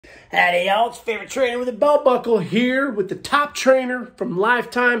Howdy y'all, it's favorite trainer with a belt buckle here with the top trainer from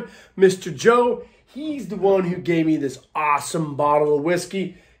Lifetime, Mr. Joe. He's the one who gave me this awesome bottle of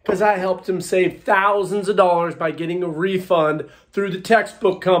whiskey because I helped him save thousands of dollars by getting a refund through the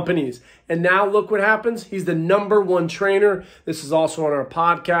textbook companies. And now look what happens. He's the #1 trainer. This is also on our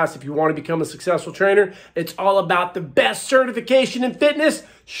podcast. If you want to become a successful trainer, it's all about the best certification in fitness.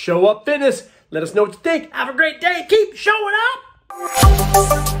 Show Up Fitness. Let us know what you think. Have a great day. Keep showing up.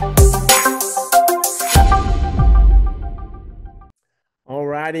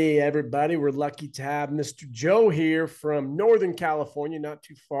 Alrighty, everybody. We're lucky to have Mr. Joe here from Northern California, not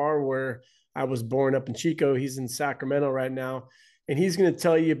too far where I was born, up in Chico. He's in Sacramento right now, and he's going to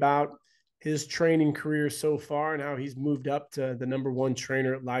tell you about his training career so far and how he's moved up to the #1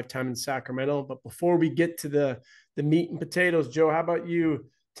 trainer at Lifetime in Sacramento. But before we get to the meat and potatoes, Joe, how about you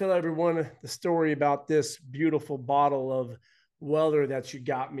tell everyone the story about this beautiful bottle of welder that you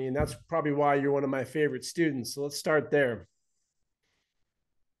got me? And that's probably why you're one of my favorite students. So let's start there.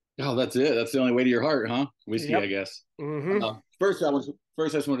 Oh, that's it. That's the only way to your heart, huh? Whiskey, Yep. I guess. Mm-hmm. First, I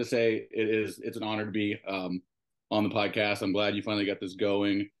just wanted to say it's an honor to be on the podcast. I'm glad you finally got this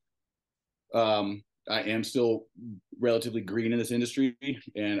going. I am still relatively green in this industry,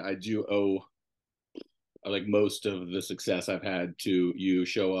 and I do owe like most of the success I've had to you,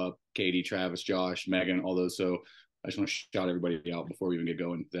 Show Up, Katie, Travis, Josh, Megan, all those. So I just want to shout everybody out before we even get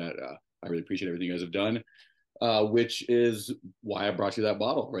going that I really appreciate everything you guys have done. Which is why I brought you that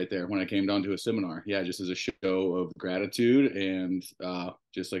bottle right there when I came down to a seminar. Yeah, just as a show of gratitude and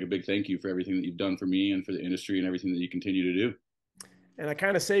just like a big thank you for everything that you've done for me and for the industry and everything that you continue to do. And I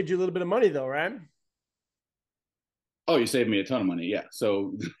kind of saved you a little bit of money though, right? Oh, you saved me a ton of money. Yeah.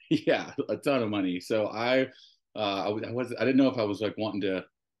 So yeah, a ton of money. So I didn't know if I was like wanting to.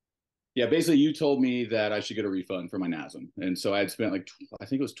 Yeah, basically you told me that I should get a refund for my NASM. And so I had spent like, I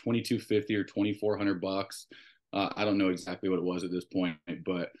think it was $2,250 or $2,400. I don't know exactly what it was at this point,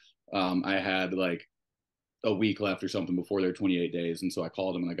 but I had like a week left or something before their 28 days. And so I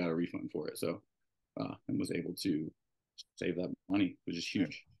called them and I got a refund for it. So and was able to save that money, which is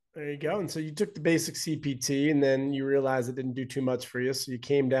huge. There you go. And so you took the basic CPT and then you realized it didn't do too much for you. So you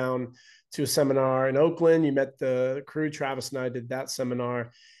came down to a seminar in Oakland. You met the crew. Travis and I did that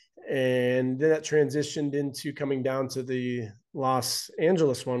seminar. And then that transitioned into coming down to the Los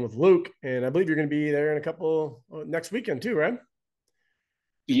Angeles one with Luke. And I believe you're going to be there in a couple next weekend too, right?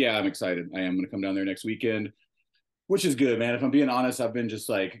 Yeah, I'm excited. I am going to come down there next weekend, which is good, man. If I'm being honest, I've been just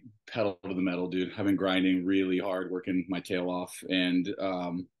like pedal to the metal, dude. I've been grinding really hard, working my tail off. And,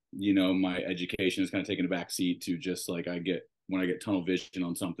 my education is kind of taking a back seat to just like when I get tunnel vision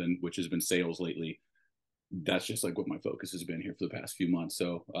on something, which has been sales lately. That's just like what my focus has been here for the past few months.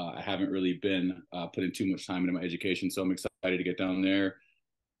 So I haven't really been putting too much time into my education. So I'm excited to get down there,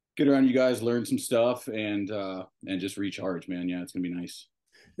 get around you guys, learn some stuff, and just recharge, man. Yeah, it's gonna be nice.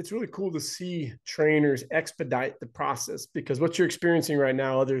 It's really cool to see trainers expedite the process because what you're experiencing right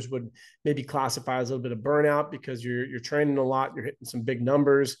now, others would maybe classify as a little bit of burnout because you're training a lot, you're hitting some big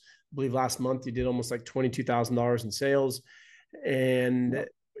numbers. I believe last month you did almost like $22,000 in sales, and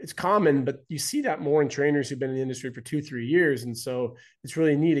it's common, but you see that more in trainers who've been in the industry for 2-3 years. And so it's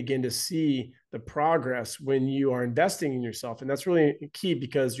really neat again to see the progress when you are investing in yourself. And that's really key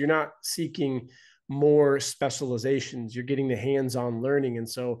because you're not seeking more specializations. You're getting the hands-on learning. And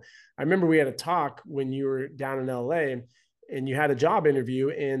so I remember we had a talk when you were down in LA and you had a job interview,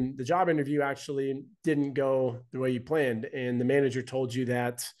 and the job interview actually didn't go the way you planned. And the manager told you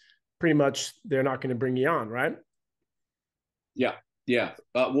that pretty much they're not going to bring you on, right? Yeah. Yeah.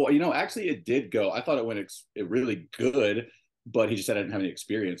 Well, actually it did go. I thought it went really good, but he just said I didn't have any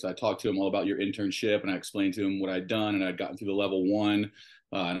experience. I talked to him all about your internship and I explained to him what I'd done and I'd gotten through the level 1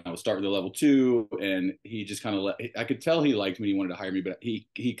 and I was starting the level 2. And he just kind of I could tell he liked me. He wanted to hire me, but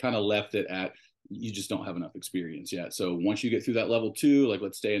he kind of left it at, you just don't have enough experience yet. So once you get through that level 2, like,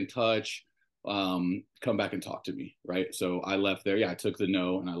 let's stay in touch, come back and talk to me. Right. So I left there. Yeah. I took the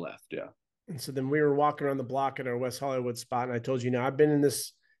no and I left. Yeah. And so then we were walking around the block at our West Hollywood spot. And I told you, I've been in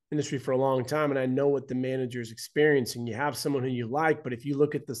this industry for a long time and I know what the manager is experiencing. You have someone who you like, but if you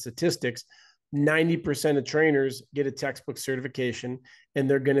look at the statistics, 90% of trainers get a textbook certification and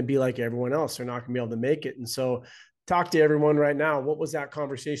they're going to be like everyone else. They're not going to be able to make it. And so talk to everyone right now. What was that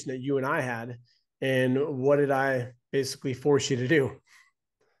conversation that you and I had? And what did I basically force you to do?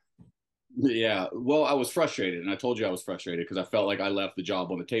 Yeah. Well, I was frustrated, and I told you I was frustrated because I felt like I left the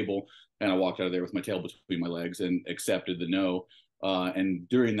job on the table and I walked out of there with my tail between my legs and accepted the no. And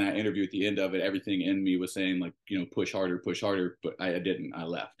during that interview, at the end of it, everything in me was saying like, push harder, but I didn't. I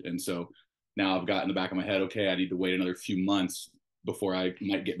left. And so now I've got in the back of my head, okay, I need to wait another few months before I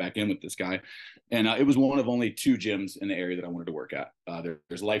might get back in with this guy. And it was one of only 2 gyms in the area that I wanted to work at.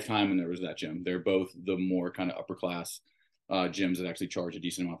 There's Lifetime and there was that gym. They're both the more kind of upper class gyms that actually charge a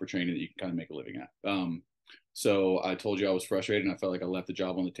decent amount for training that you can kind of make a living at. So I told you I was frustrated and I felt like I left the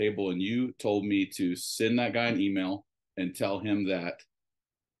job on the table. And you told me to send that guy an email and tell him that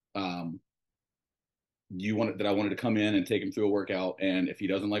I wanted to come in and take him through a workout. And if he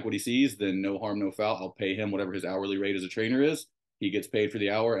doesn't like what he sees, then no harm, no foul. I'll pay him whatever his hourly rate as a trainer is. He gets paid for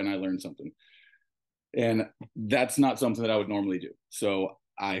the hour and I learned something. And that's not something that I would normally do. So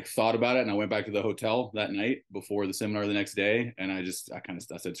I thought about it and I went back to the hotel that night before the seminar the next day. And I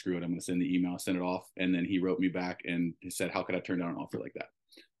said, screw it. I'm going to send the email, send it off. And then he wrote me back and he said, how could I turn down an offer like that?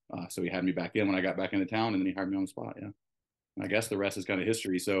 So he had me back in when I got back into town and then he hired me on the spot. Yeah. And I guess the rest is kind of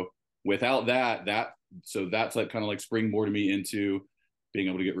history. So without that's like kind of like springboarded me into being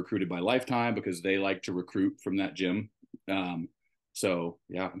able to get recruited by Lifetime because they like to recruit from that gym. So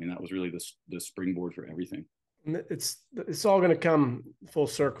yeah, I mean, that was really the springboard for everything. It's all going to come full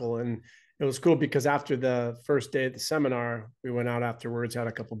circle. And it was cool because after the first day at the seminar, we went out afterwards, had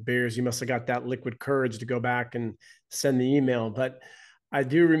a couple of beers. You must've got that liquid courage to go back and send the email. But I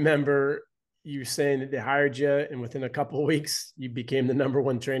do remember you saying that they hired you and within a couple of weeks, you became the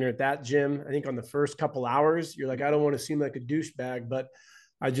 #1 trainer at that gym. I think on the first couple hours, you're like, I don't want to seem like a douchebag, but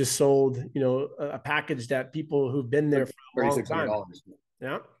I just sold, a package that people who've been there for a long time.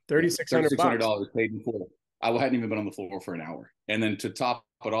 Yeah. $3,600 paid in full. I hadn't even been on the floor for an hour. And then to top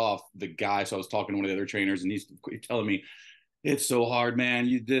it off, the guy, so I was talking to one of the other trainers and he's telling me, it's so hard, man,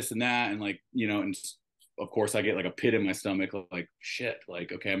 you this and that. And like, and of course I get like a pit in my stomach, like shit,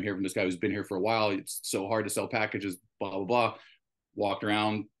 like, okay, I'm here from this guy who's been here for a while. It's so hard to sell packages, blah, blah, blah. Walked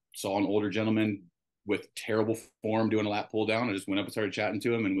around, saw an older gentleman with terrible form doing a lat pull down. I just went up and started chatting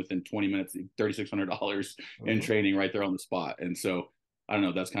to him. And within 20 minutes, $3,600 in training right there on the spot. And so I don't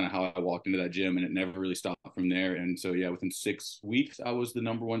know, that's kind of how I walked into that gym and it never really stopped from there. And so, yeah, within 6 weeks, I was the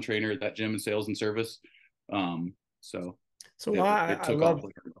 #1 trainer at that gym in sales and service. I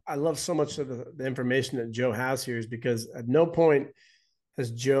love so much of the information that Joe has here is because at no point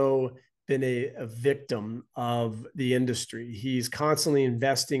has Joe been a victim of the industry. He's constantly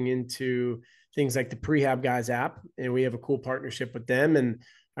investing into things like the Prehab Guys app, and we have a cool partnership with them. And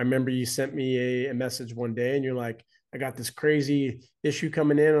I remember you sent me a message one day and you're like, I got this crazy issue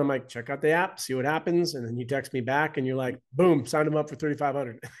coming in. And I'm like, check out the app, see what happens. And then you text me back and you're like, boom, signed him up for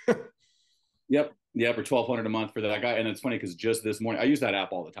 3,500. Yep. Yeah, for 1,200 a month for that guy. And it's funny because just this morning, I use that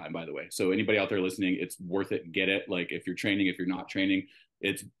app all the time, by the way. So anybody out there listening, it's worth it. Get it. Like if you're training, if you're not training,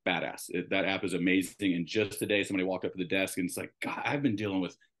 it's badass. That app is amazing. And just today, somebody walked up to the desk and it's like, God, I've been dealing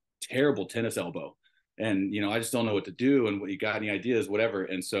with terrible tennis elbow. And, I just don't know what to do. And what you got any ideas, whatever.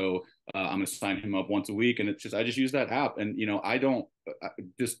 And so I'm going to sign him up once a week. And I just use that app. And,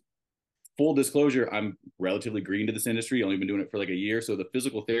 just full disclosure, I'm relatively green to this industry. Only been doing it for like a year. So the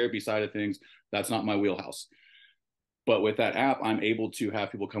physical therapy side of things, that's not my wheelhouse. But with that app, I'm able to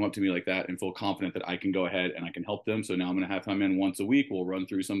have people come up to me like that and feel confident that I can go ahead and I can help them. So now I'm going to have him in once a week. We'll run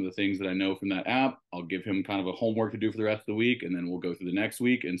through some of the things that I know from that app. I'll give him kind of a homework to do for the rest of the week. And then we'll go through the next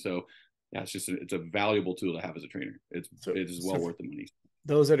week. And so yeah, it's a valuable tool to have as a trainer. It is well worth the money.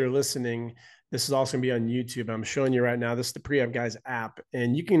 Those that are listening, this is also going to be on YouTube. I'm showing you right now. This is the Prehab Guys app.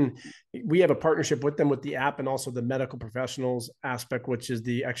 And we have a partnership with them with the app and also the medical professionals aspect, which is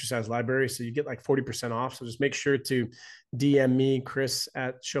the exercise library. So you get like 40% off. So just make sure to DM me,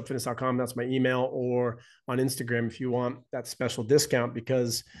 Chris@ShowUpFitness.com. That's my email, or on Instagram if you want that special discount,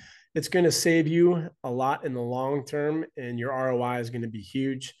 because it's going to save you a lot in the long term and your ROI is going to be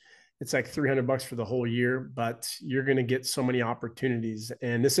huge. It's like $300 for the whole year, but you're going to get so many opportunities.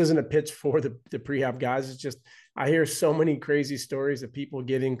 And this isn't a pitch for the Prehab Guys. It's just, I hear so many crazy stories of people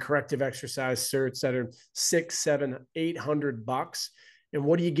getting corrective exercise certs that are $600, $700, $800. And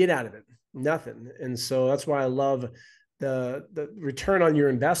what do you get out of it? Nothing. And so that's why I love the return on your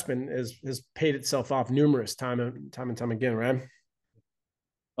investment has paid itself off numerous time and time again, right?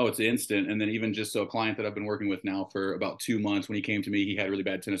 Oh, it's instant. And then even just so a client that I've been working with now for about 2 months, when he came to me, he had a really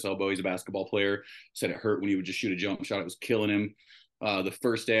bad tennis elbow. He's a basketball player. Said it hurt when he would just shoot a jump shot. It was killing him. The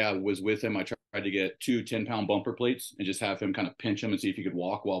first day I was with him, I tried to get 2 10-pound bumper plates and just have him kind of pinch him and see if he could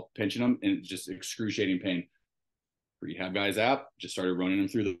walk while pinching him. And it's just excruciating pain. Prehab Guys app, just started running him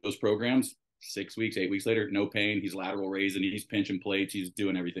through those programs. 6 weeks, 8 weeks later, no pain. He's lateral raising. He's pinching plates. He's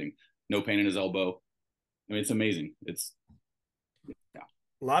doing everything. No pain in his elbow. I mean, it's amazing.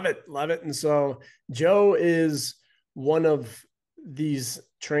 Love it. Love it. And so Joe is one of these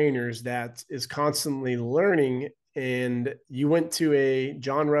trainers that is constantly learning. And you went to a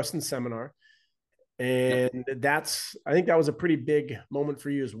John Rustin seminar Yep. And I think that was a pretty big moment for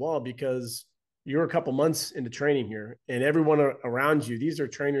you as well, because you're a couple months into training here, and everyone around you, these are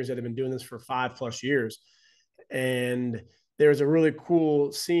trainers that have been doing this for 5+ years. And there's a really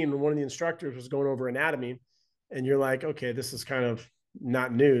cool scene when one of the instructors was going over anatomy, and you're like, okay, this is kind of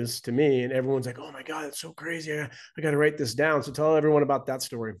not news to me. And everyone's like, oh my God, it's so crazy. I got to write this down. So tell everyone about that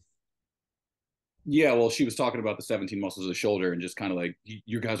story. Yeah, well, she was talking about the 17 muscles of the shoulder and just kind of like,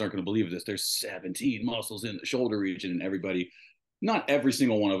 you guys aren't going to believe this. There's 17 muscles in the shoulder region, and everybody, not every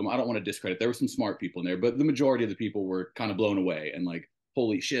single one of them, I don't want to discredit. There were some smart people in there, but the majority of the people were kind of blown away and like,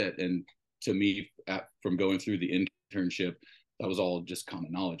 holy shit. And to me, from going through the internship, that was all just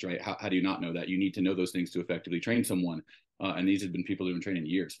common knowledge, right? How do you not know that? You need to know those things to effectively train someone. And these had been people who've been training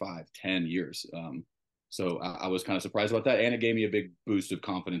years, 5, 10 years. So I was kind of surprised about that. And it gave me a big boost of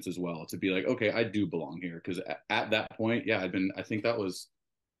confidence as well to be like, okay, I do belong here. Because at that point, yeah, I think that was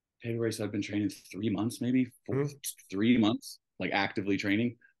February. So I've been training 3 months, maybe Mm-hmm. 3 months, like actively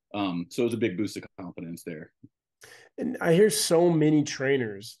training. So it was a big boost of confidence there. And I hear so many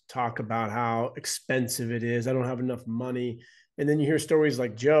trainers talk about how expensive it is. I don't have enough money. And then you hear stories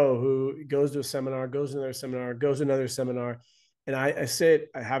like Joe, who goes to a seminar, goes to another seminar, goes to another seminar. And I say it,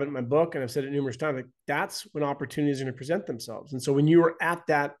 I have it in my book, and I've said it numerous times. Like, that's when opportunities are going to present themselves. And so when you were at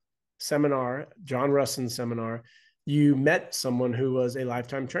that seminar, John Russon's seminar, you met someone who was a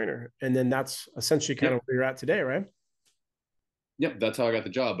lifetime trainer. And then that's essentially kind of Yep. where you're at today, right? Yep, that's how I got the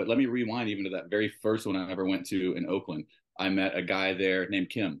job. But let me rewind even to that very first one I ever went to in Oakland. I met a guy there named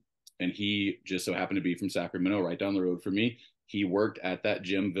Kim, and he just so happened to be from Sacramento, right down the road from me. He worked at that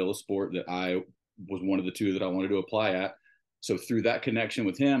gym, Villa Sport, that I was one of the two that I wanted to apply at. So through that connection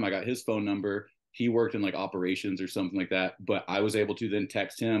with him, I got his phone number. He worked in like operations or something like that, but I was able to then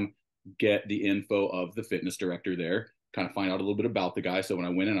text him, get the info of the fitness director there, kind of find out a little bit about the guy. So when I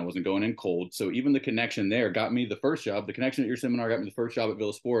went in, I wasn't going in cold. So even the connection there got me the first job. The connection at your seminar got me the first job at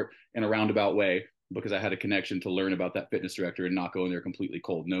Villa Sport in a roundabout way, because I had a connection to learn about that fitness director and not go in there completely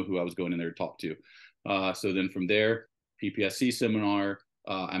cold, know who I was going in there to talk to. So then from there, PPSC seminar,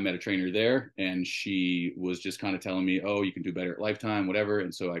 I met a trainer there, and she was just kind of telling me, oh, you can do better at Lifetime, whatever.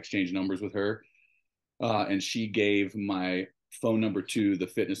 And so I exchanged numbers with her. And she gave my phone number to the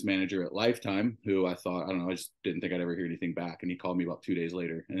fitness manager at Lifetime, who I thought, I don't know, I just didn't think I'd ever hear anything back. And he called me about 2 days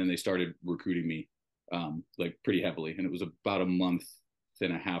later, and then they started recruiting me like pretty heavily. And it was about a month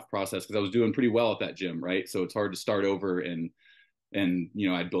and a half process, because I was doing pretty well at that gym, right? So it's hard to start over. And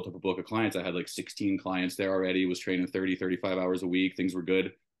I'd built up a book of clients. I had like 16 clients there already, was training 30, 35 hours a week. Things were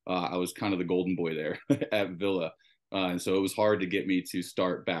good. I was kind of the golden boy there at Villa. And so it was hard to get me to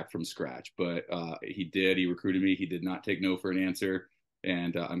start back from scratch, but he recruited me. He did not take no for an answer.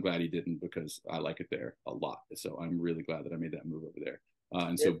 And I'm glad he didn't, because I like it there a lot. So I'm really glad that I made that move over there.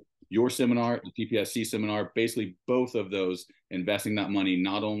 And so your seminar, the PPSC seminar, basically both of those, investing that money,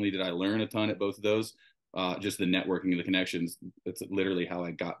 not only did I learn a ton at both of those, just the networking and the connections. That's literally how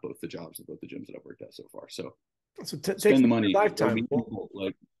I got both the jobs at both the gyms that I've worked at so far. So Take spend the me through money, go Lifetime. meet people.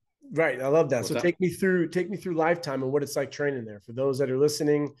 Like, Right. I love that. what's So that? take me through Lifetime and what it's like training there. For those that are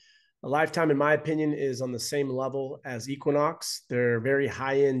listening, a Lifetime, in my opinion, is on the same level as Equinox. They're very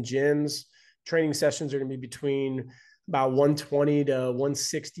high-end gyms. Training sessions are going to be between about 120 to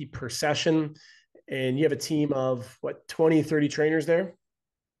 160 per session. And you have a team of what, 20, 30 trainers there?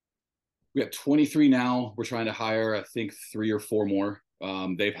 We got 23 now. We're trying to hire, I think, 3 or 4 more.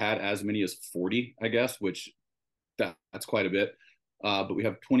 They've had as many as 40, I guess, which that's quite a bit. But we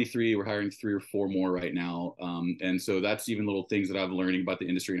have 23. We're hiring 3 or 4 more right now. And so that's even little things that I'm learning about the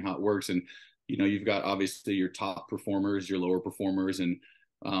industry and how it works. And, you've got obviously your top performers, your lower performers. And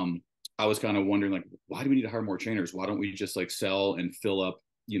I was kind of wondering, like, why do we need to hire more trainers? Why don't we just like sell and fill up,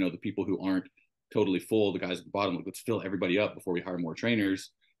 the people who aren't totally full, the guys at the bottom? Like, let's fill everybody up before we hire more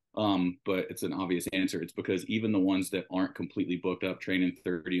trainers. But it's an obvious answer. It's because even the ones that aren't completely booked up, training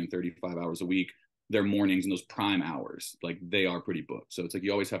 30 and 35 hours a week, their mornings and those prime hours, like they are pretty booked. So it's like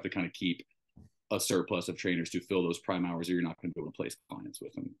you always have to kind of keep a surplus of trainers to fill those prime hours, or you're not going to be able to place clients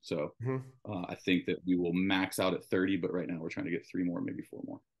with them. So Mm-hmm. I think that we will max out at 30, but right now we're trying to get 3 more, maybe 4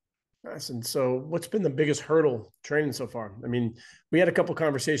 more. Nice. And so, what's been the biggest hurdle training so far? I mean, we had a couple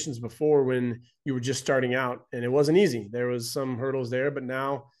conversations before when you were just starting out, and it wasn't easy. There was some hurdles there, but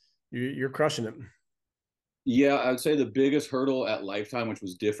now you're crushing it. Yeah, I would say the biggest hurdle at Lifetime, which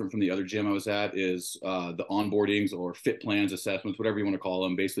was different from the other gym I was at, is the onboardings or fit plans, assessments, whatever you want to call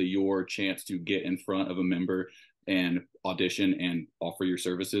them. Basically, your chance to get in front of a member and audition and offer your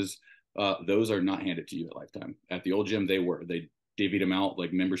services. Those are not handed to you at Lifetime. At the old gym, they were. They divvied them out,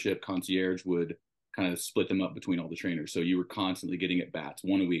 like membership concierge would kind of split them up between all the trainers. So you were constantly getting at bats,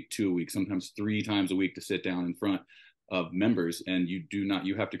 1 a week, 2 a week, sometimes 3 times a week to sit down in front of members. And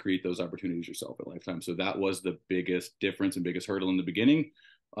you have to create those opportunities yourself at Lifetime. So that was the biggest difference and biggest hurdle in the beginning.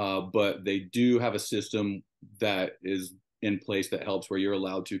 But they do have a system that is in place that helps, where you're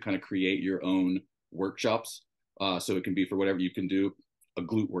allowed to kind of create your own workshops. So it can be for whatever you can do, a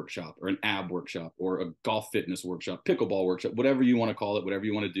glute workshop or an ab workshop or a golf fitness workshop, pickleball workshop, whatever you want to call it, whatever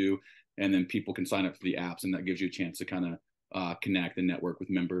you want to do. And then people can sign up for the apps, and that gives you a chance to kind of connect and network with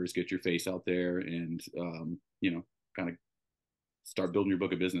members, get your face out there, and kind of start building your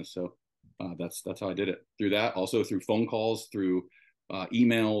book of business. So that's how I did it, through that, also through phone calls, through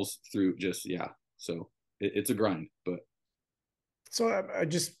emails, through just So it's a grind, but so I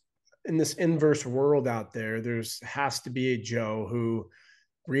just, in this inverse world out there, has to be a Joe who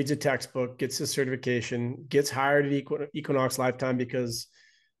reads a textbook, gets his certification, gets hired at Equinox Lifetime because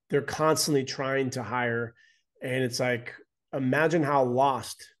they're constantly trying to hire. And it's like, imagine how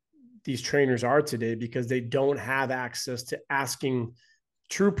lost these trainers are today because they don't have access to asking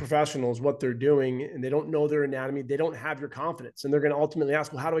true professionals what they're doing, and they don't know their anatomy. They don't have your confidence, and they're going to ultimately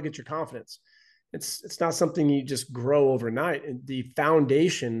ask, well, how do I get your confidence? It's not something you just grow overnight. And the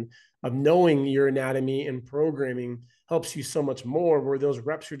foundation of knowing your anatomy and programming helps you so much more, where those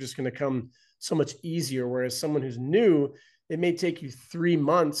reps are just going to come so much easier. Whereas someone who's new, it may take you 3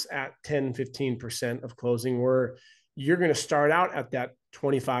 months at 10, 15% of closing, where you're going to start out at that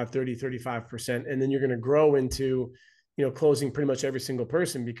 25, 30, 35%. And then you're going to grow into, closing pretty much every single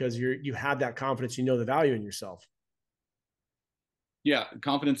person because you have that confidence, the value in yourself. Yeah,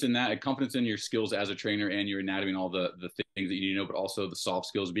 confidence in that, confidence in your skills as a trainer and your anatomy and all the things that you need to know, but also the soft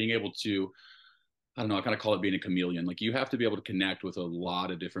skills, being able to, I don't know, I kind of call it being a chameleon. Like, you have to be able to connect with a lot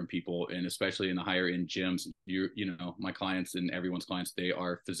of different people, and especially in the higher end gyms, my clients and everyone's clients, they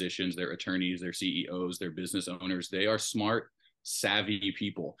are physicians, they're attorneys, they're CEOs, they're business owners. They are smart, savvy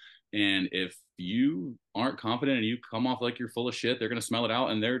people. And if you aren't confident and you come off like you're full of shit, they're going to smell it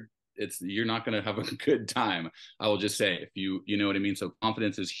out, and you're not going to have a good time. I will just say, if you know what I mean? So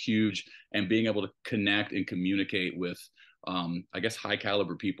confidence is huge, and being able to connect and communicate with, I guess, high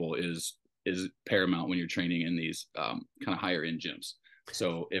caliber people is paramount when you're training in these kind of higher end gyms.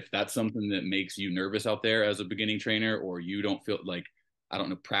 So if that's something that makes you nervous out there as a beginning trainer, or you don't feel like, I don't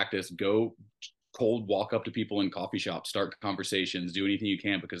know, practice, go cold walk up to people in coffee shops, start conversations, do anything you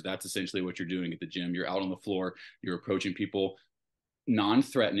can, because that's essentially what you're doing at the gym. You're out on the floor, you're approaching people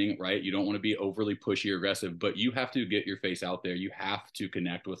non-threatening, right? You don't want to be overly pushy or aggressive, but you have to get your face out there. You have to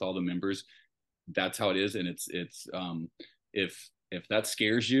connect with all the members. That's how it is. And it's if that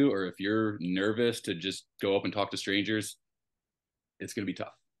scares you, or if you're nervous to just go up and talk to strangers, it's going to be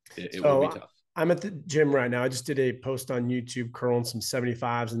tough. It will be tough. I'm at the gym right now. I just did a post on YouTube curling some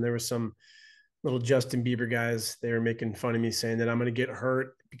 75s, and there was some little Justin Bieber guys. They were making fun of me, saying that I'm going to get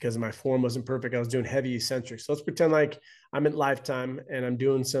hurt because my form wasn't perfect. I was doing heavy eccentrics. So let's pretend like I'm at Lifetime and I'm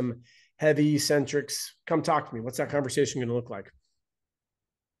doing some heavy eccentrics. Come talk to me. What's that conversation going to look like?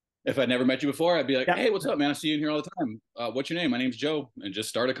 If I'd never met you before, I'd be like, hey, what's up, man? I see you in here all the time. What's your name? My name's Joe. And just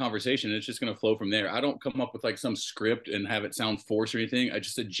start a conversation. And it's just going to flow from there. I don't come up with like some script and have it sound forced or anything. I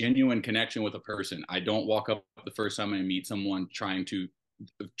just a genuine connection with a person. I don't walk up the first time I meet someone try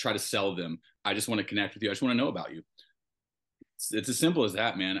to sell them. I just want to connect with you. I just want to know about you. It's as simple as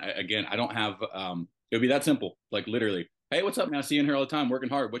that, man. I don't have, it would be that simple. Like, literally, hey, what's up, man? I see you in here all the time, working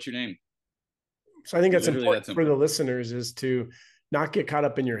hard. What's your name? So I think that's literally important for the listeners, is to not get caught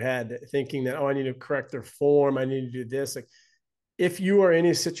up in your head thinking that, oh, I need to correct their form, I need to do this. Like, if you are in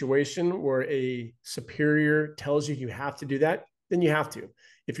a situation where a superior tells you have to do that, then you have to.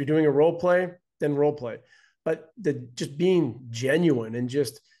 If you're doing a role play, then role play. But just being genuine and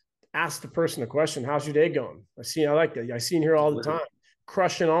just ask the person a question. How's your day going? I like that. I see you here all the time,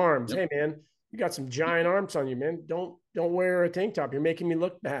 crushing arms. Yep. Hey, man, you got some giant arms on you, man. Don't wear a tank top. You're making me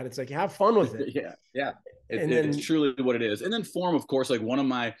look bad. It's like, have fun with it. Yeah. It's truly what it is. And then form, of course, like one of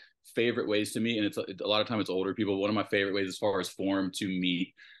my favorite ways to meet, and it's a lot of time it's older people. One of my favorite ways as far as form to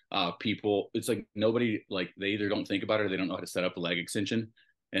meet people, it's like nobody, like, they either don't think about it or they don't know how to set up a leg extension.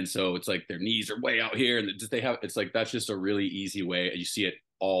 And so it's like their knees are way out here, and it's like, that's just a really easy way. You see it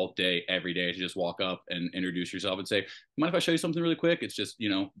all day, every day, to just walk up and introduce yourself and say, mind if I show you something really quick? It's just,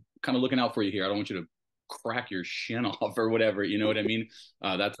 kind of looking out for you here. I don't want you to crack your shin off or whatever. You know what I mean?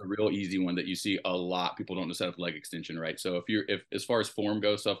 That's a real easy one that you see a lot. People don't know set up leg extension, right? So if as far as form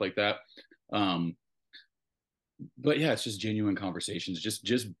goes, stuff like that. But yeah, it's just genuine conversations.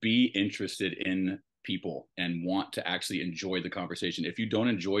 Just be interested in people and want to actually enjoy the conversation. If you don't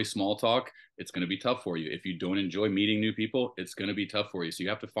enjoy small talk, it's going to be tough for you. If you don't enjoy meeting new people, it's going to be tough for you. So you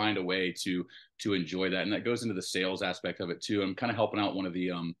have to find a way to enjoy that. And that goes into the sales aspect of it too. I'm kind of helping out one of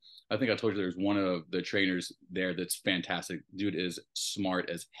the I think I told you there's one of the trainers there that's fantastic. Dude is smart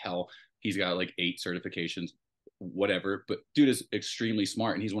as hell. He's got like 8 certifications, whatever, but dude is extremely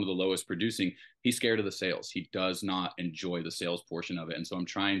smart, and he's one of the lowest producing. He's scared of the sales. He does not enjoy the sales portion of it. And so I'm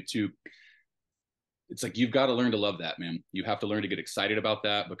trying to, it's like, you've got to learn to love that, man. You have to learn to get excited about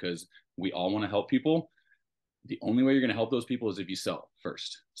that, because we all want to help people. The only way you're going to help those people is if you sell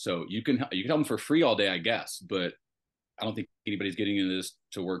first. So you can help them for free all day, I guess, but I don't think anybody's getting into this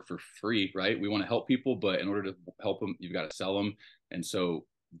to work for free, right? We want to help people, but in order to help them, you've got to sell them. And so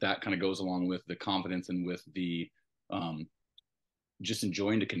that kind of goes along with the confidence and with the just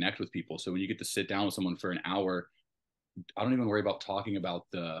enjoying to connect with people. So when you get to sit down with someone for an hour, I don't even worry about talking about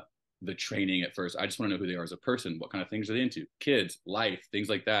the training at first. I just want to know who they are as a person. What kind of things are they into? Kids, life, things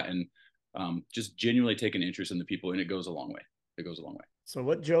like that. And just genuinely take an interest in the people, and it goes a long way. It goes a long way. So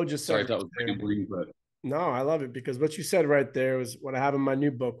what Joe just said. Sorry if that was rambling, but no, I love it, because what you said right there was what I have in my new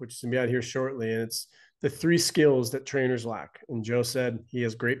book, which is going to be out here shortly. And it's the 3 skills that trainers lack. And Joe said he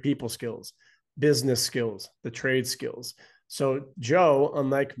has great people skills, business skills, the trade skills. So Joe,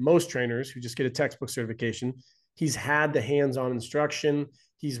 unlike most trainers who just get a textbook certification, he's had the hands-on instruction.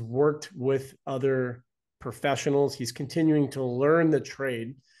 He's worked with other professionals. He's continuing to learn the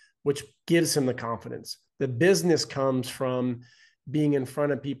trade, which gives him the confidence. The business comes from being in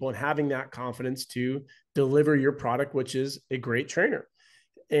front of people and having that confidence to deliver your product, which is a great trainer.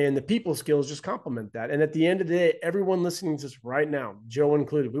 And the people skills just complement that. And at the end of the day, everyone listening to this right now, Joe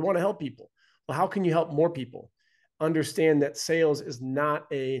included, we want to help people. Well, how can you help more people? Understand that sales is not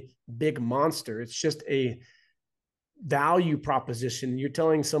a big monster. It's just a value proposition. You're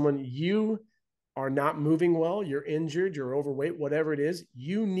telling someone you are not moving well, you're injured, you're overweight, whatever it is,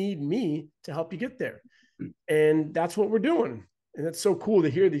 you need me to help you get there. And that's what we're doing. And it's so cool to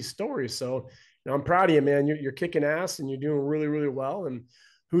hear these stories. So, I'm proud of you, man. You're kicking ass, and you're doing really, really well. And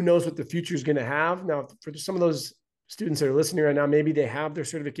who knows what the future is going to have. Now, for some of those students that are listening right now, maybe they have their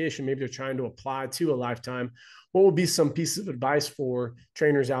certification, maybe they're trying to apply to a Lifetime. What will be some pieces of advice for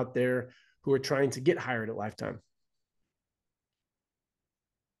trainers out there who are trying to get hired at Lifetime?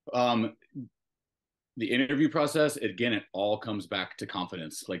 The interview process, again, it all comes back to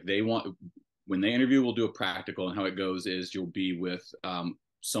confidence. Like, when they interview, we'll do a practical, and how it goes is you'll be with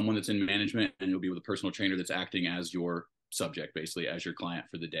someone that's in management, and you'll be with a personal trainer that's acting as your subject, basically as your client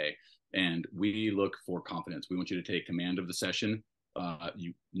for the day. And we look for confidence. We want you to take command of the session.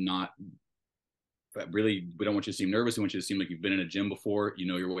 We don't want you to seem nervous. We want you to seem like you've been in a gym before, you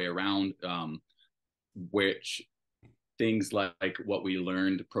know your way around, which things like what we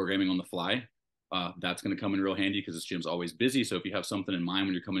learned programming on the fly, that's going to come in real handy, because this gym's always busy. So if you have something in mind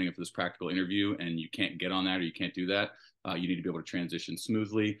when you're coming in for this practical interview and you can't get on that, or you can't do that, you need to be able to transition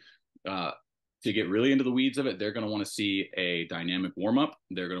smoothly. To get really into the weeds of it, they're going to want to see a dynamic warm-up.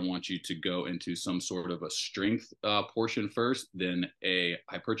 They're going to want you to go into some sort of a strength portion first, then a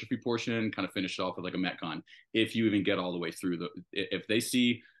hypertrophy portion, kind of finish it off with like a Metcon. If you even get all the way through, if they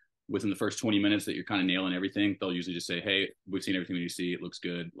see within the first 20 minutes that you're kind of nailing everything, they'll usually just say, hey, we've seen everything we need to see. It looks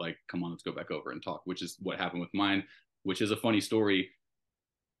good. Like, come on, let's go back over and talk, which is what happened with mine, which is a funny story.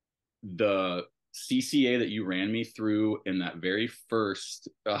 The CCA that you ran me through in that very first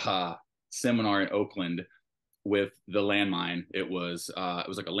seminar in Oakland with the landmine, it was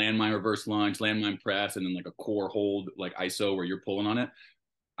like a landmine reverse lunge, landmine press, and then like a core hold, like ISO, where you're pulling on it.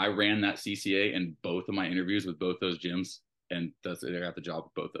 I ran that CCA in both of my interviews with both those gyms, and they got the job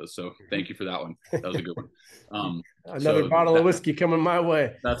with both those. So thank you for that one. That was a good one. Another bottle of whiskey coming my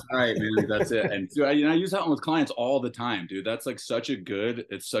way. That's right, man. That's it. And so I use that one with clients all the time, dude. That's like it's such a good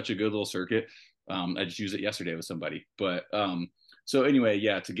little circuit. I just used it yesterday with somebody, but so anyway,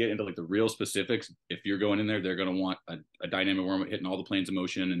 yeah, to get into like the real specifics, if you're going in there, they're going to want a dynamic warm-up, hitting all the planes of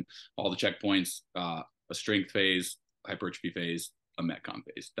motion and all the checkpoints, a strength phase, hypertrophy phase, a Metcon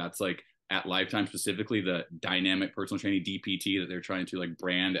phase. That's like at Lifetime specifically, the dynamic personal training, DPT, that they're trying to like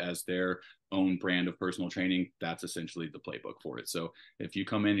brand as their own brand of personal training. That's essentially the playbook for it. So if you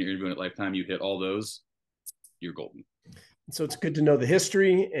come in, you're interviewing at Lifetime, you hit all those, you're golden. So it's good to know the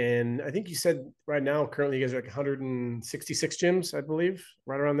history. And I think you said right now, currently you guys are like 166 gyms, I believe,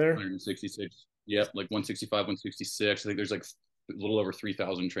 right around there. 166. Yep. Like 165, 166. I think there's like a little over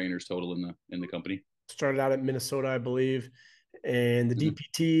 3,000 trainers total in the company. Started out at Minnesota, I believe. And the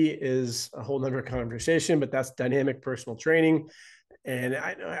DPT is a whole nother conversation, but that's dynamic personal training. And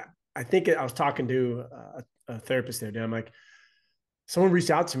I think I was talking to a therapist there, Dan. I'm like, someone reached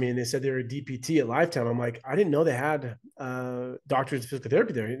out to me and they said they were a DPT at Lifetime. I'm like, I didn't know they had doctors of physical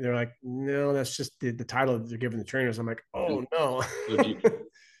therapy there. They're like, no, that's just the title that they're giving the trainers. I'm like, oh no. So do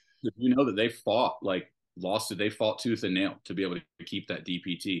you know that they fought like lawsuit? They fought tooth and nail to be able to keep that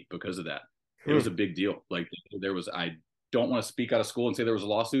DPT because of that. It was a big deal. Like there was, I don't want to speak out of school and say there was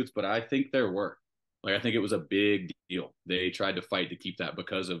lawsuits, but I think there were. Like I think it was a big deal. They tried to fight to keep that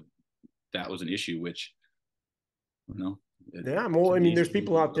because of that was an issue, which you know. Yeah, well, I mean, there's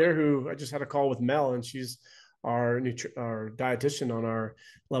people out there who I just had a call with Mel, and she's our dietitian on our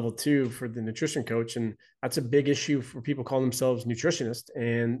level 2 for the nutrition coach, and that's a big issue for people calling themselves nutritionists.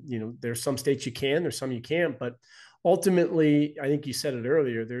 And there's some states you can, there's some you can't, but ultimately, I think you said it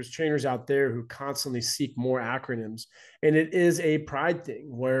earlier. There's trainers out there who constantly seek more acronyms, and it is a pride thing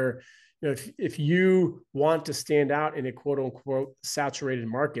where if you want to stand out in a quote unquote saturated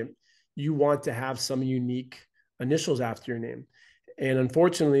market, you want to have some unique initials after your name. And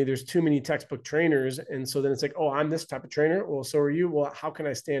unfortunately, there's too many textbook trainers. And so then it's like, oh, I'm this type of trainer. Well, so are you. Well, how can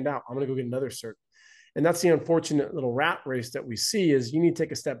I stand out? I'm going to go get another cert. And that's the unfortunate little rat race that we see is you need to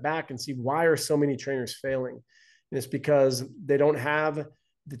take a step back and see why are so many trainers failing? And it's because they don't have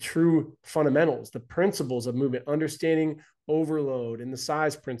the true fundamentals, the principles of movement, understanding overload and the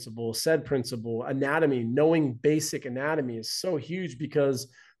size principle, SAID principle, anatomy, knowing basic anatomy is so huge because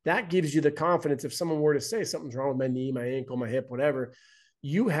that gives you the confidence. If someone were to say something's wrong with my knee, my ankle, my hip, whatever,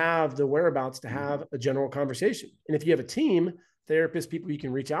 you have the whereabouts to have a general conversation. And if you have a team, therapists, people you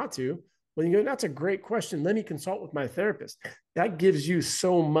can reach out to, well, you go, that's a great question. Let me consult with my therapist. That gives you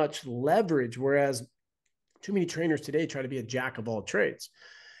so much leverage. Whereas too many trainers today try to be a jack of all trades.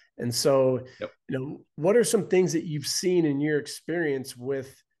 And so, yep. What are some things that you've seen in your experience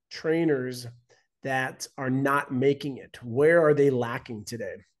with trainers that are not making it? Where are they lacking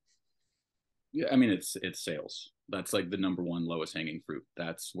today? Yeah, I mean, it's sales. That's like the number one lowest hanging fruit.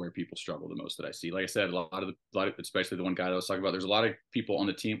 That's where people struggle the most that I see. Like I said, a lot of especially the one guy that I was talking about, there's a lot of people on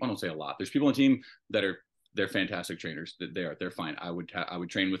the team. I don't say a lot. There's people on the team that they're fantastic trainers. They're fine. I would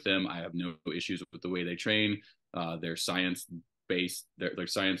train with them. I have no issues with the way they train. Their science based, their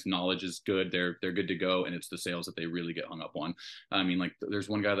science knowledge is good. They're good to go. And it's the sales that they really get hung up on. I mean, like there's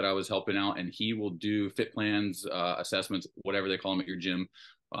one guy that I was helping out, and he will do fit plans, assessments, whatever they call them at your gym.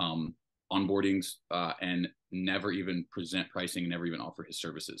 Onboardings, and never even present pricing, never even offer his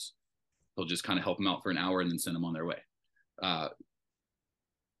services. He'll just kind of help them out for an hour and then send them on their way.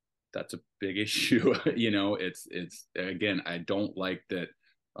 That's a big issue. It's again, I don't like that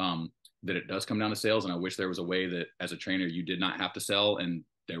that it does come down to sales, and I wish there was a way that as a trainer you did not have to sell and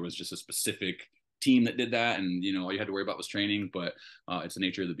there was just a specific team that did that, and all you had to worry about was training. But it's the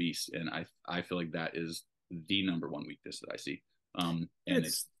nature of the beast, and I feel like that is the number one weakness that I see. And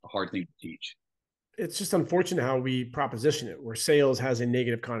it's a hard thing to teach. It's just unfortunate how we proposition it, where sales has a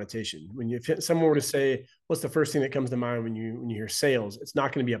negative connotation. When someone were to say, what's the first thing that comes to mind when you hear sales? It's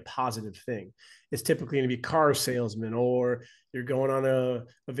not going to be a positive thing. It's typically going to be car salesman, or you're going on a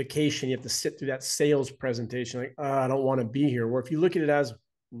vacation. You have to sit through that sales presentation. Like, I don't want to be here. Or if you look at it as,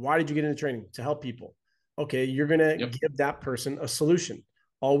 why did you get into training? To help people. Okay. You're going to give that person a solution.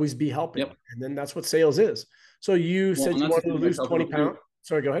 Always be helping. Yep. And then that's what sales is. So you said you wanted to lose 20 pounds.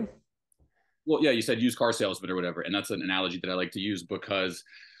 Sorry, go ahead. Well, yeah, you said used car salesman or whatever. And that's an analogy that I like to use because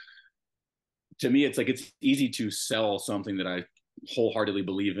to me, it's like, it's easy to sell something that I wholeheartedly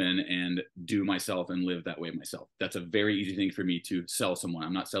believe in and do myself and live that way myself. That's a very easy thing for me to sell someone.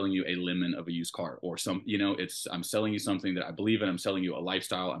 I'm not selling you a lemon of a used car or I'm selling you something that I believe in. I'm selling you a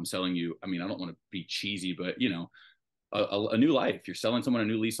lifestyle. I'm selling you, I mean, I don't want to be cheesy, but a new life. You're selling someone a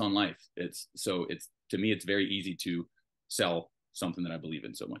new lease on life. To me, it's very easy to sell something that I believe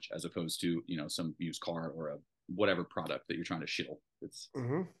in so much, as opposed to some used car or a whatever product that you're trying to shill.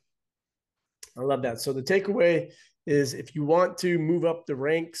 I love that. So the takeaway is, if you want to move up the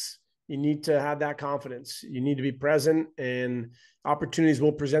ranks, you need to have that confidence. You need to be present, and opportunities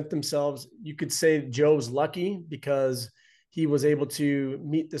will present themselves. You could say Joe's lucky because he was able to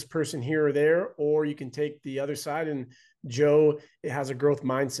meet this person here or there, or you can take the other side, and Joe has a growth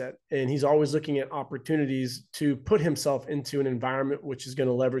mindset, and he's always looking at opportunities to put himself into an environment which is going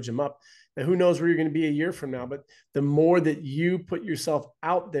to leverage him up. Now, who knows where you're going to be a year from now, but the more that you put yourself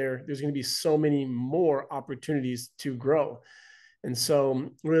out there, there's going to be so many more opportunities to grow. And so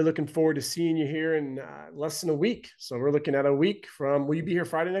I'm really looking forward to seeing you here in less than a week. So we're looking at a week from, will you be here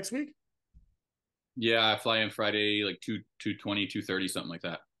Friday next week? Yeah, I fly in Friday, like 2:20, 2:30, something like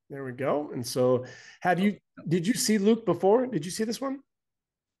that. There we go. And so did you see Luke before? Did you see this one?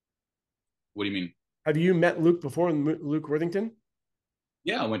 What do you mean? Have you met Luke before, Luke Worthington?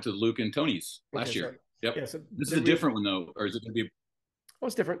 Yeah, I went to Luke and Tony's last year. Yep. Yeah, so this is a different one though, or is it going to be? Oh,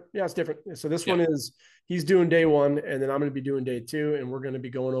 it's different. Yeah, it's different. So this Yeah. one is, he's doing day one, and then I'm going to be doing day two, and we're going to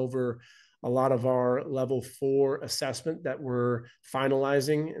be going over a lot of our level 4 assessment that we're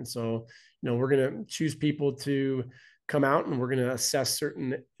finalizing. And so, we're going to choose people to come out, and we're going to assess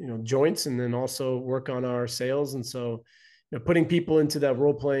certain, joints, and then also work on our sales. And so, putting people into that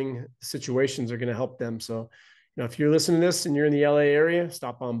role playing situations are going to help them. So, if you're listening to this and you're in the LA area,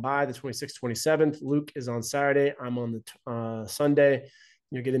 stop on by the 26th, 27th. Luke is on Saturday. I'm on the Sunday.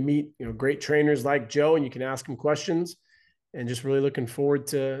 You're going to meet, great trainers like Joe, and you can ask them questions, and just really looking forward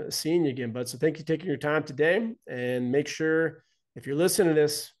to seeing you again, bud. So thank you for taking your time today, and make sure if you're listening to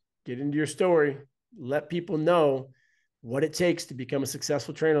this, get into your story, let people know what it takes to become a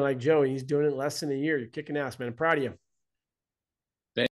successful trainer like Joe. And he's doing it in less than a year. You're kicking ass, man. I'm proud of you.